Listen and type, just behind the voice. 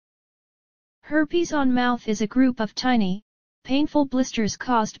Herpes on mouth is a group of tiny, painful blisters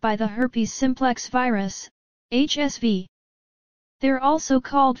caused by the herpes simplex virus, HSV. They're also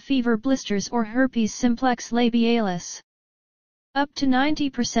called fever blisters or herpes simplex labialis. Up to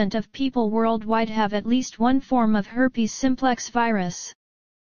 90% of people worldwide have at least one form of herpes simplex virus.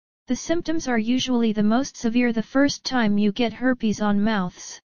 The symptoms are usually the most severe the first time you get herpes on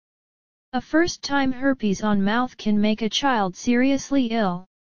mouths. A first-time herpes on mouth can make a child seriously ill.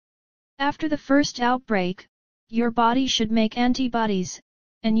 After the first outbreak, your body should make antibodies,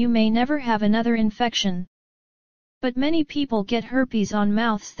 and you may never have another infection. But many people get herpes on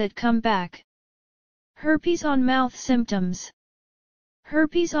mouths that come back. Herpes on mouth symptoms.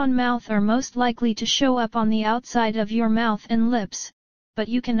 Herpes on mouth are most likely to show up on the outside of your mouth and lips, but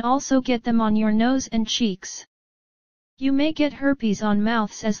you can also get them on your nose and cheeks. You may get herpes on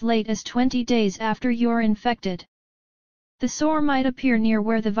mouths as late as 20 days after you're infected. The sore might appear near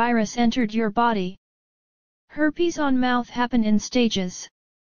where the virus entered your body. Herpes on mouth happen in stages.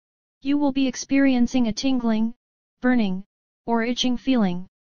 You will be experiencing a tingling, burning, or itching feeling.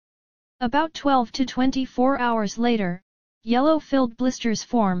 About 12 to 24 hours later, yellow-filled blisters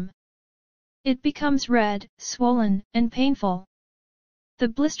form. It becomes red, swollen, and painful. The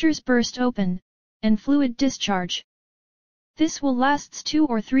blisters burst open, and fluid discharge. This will last 2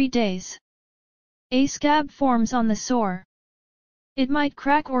 or 3 days. A scab forms on the sore. It might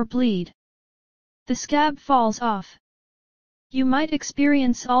crack or bleed. The scab falls off. You might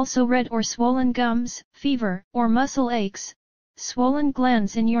experience also red or swollen gums, fever, or muscle aches, swollen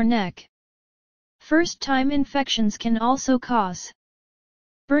glands in your neck. First-time infections can also cause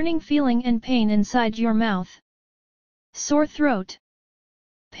burning feeling and pain inside your mouth, sore throat,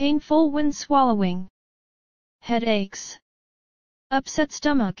 painful when swallowing, headaches, upset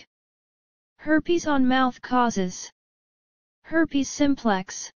stomach. Herpes on mouth causes herpes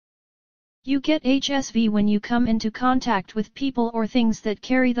simplex. You get HSV when you come into contact with people or things that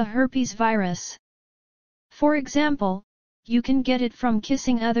carry the herpes virus. For example, you can get it from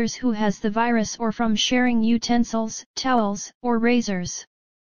kissing others who has the virus or from sharing utensils, towels, or razors.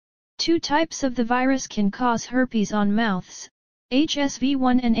 2 types of the virus can cause herpes on mouths,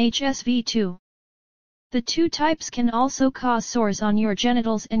 HSV1 and HSV2. The 2 types can also cause sores on your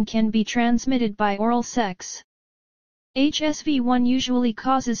genitals and can be transmitted by oral sex. HSV1 usually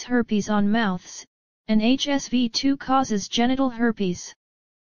causes herpes on mouths, and HSV2 causes genital herpes.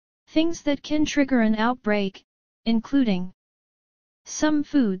 Things that can trigger an outbreak, including some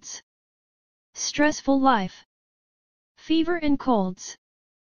foods, stressful life, fever and colds,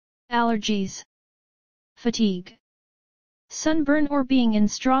 allergies, fatigue, sunburn or being in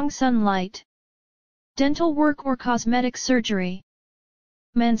strong sunlight, dental work or cosmetic surgery,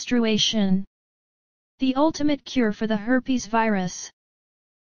 menstruation. The ultimate cure for the herpes virus.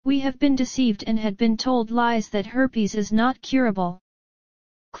 We have been deceived and had been told lies that herpes is not curable.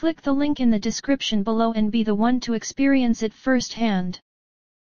 Click the link in the description below and be the one to experience it firsthand.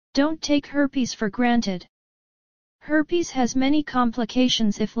 Don't take herpes for granted. Herpes has many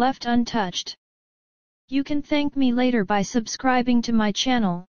complications if left untouched. You can thank me later by subscribing to my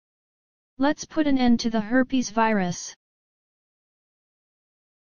channel. Let's put an end to the herpes virus.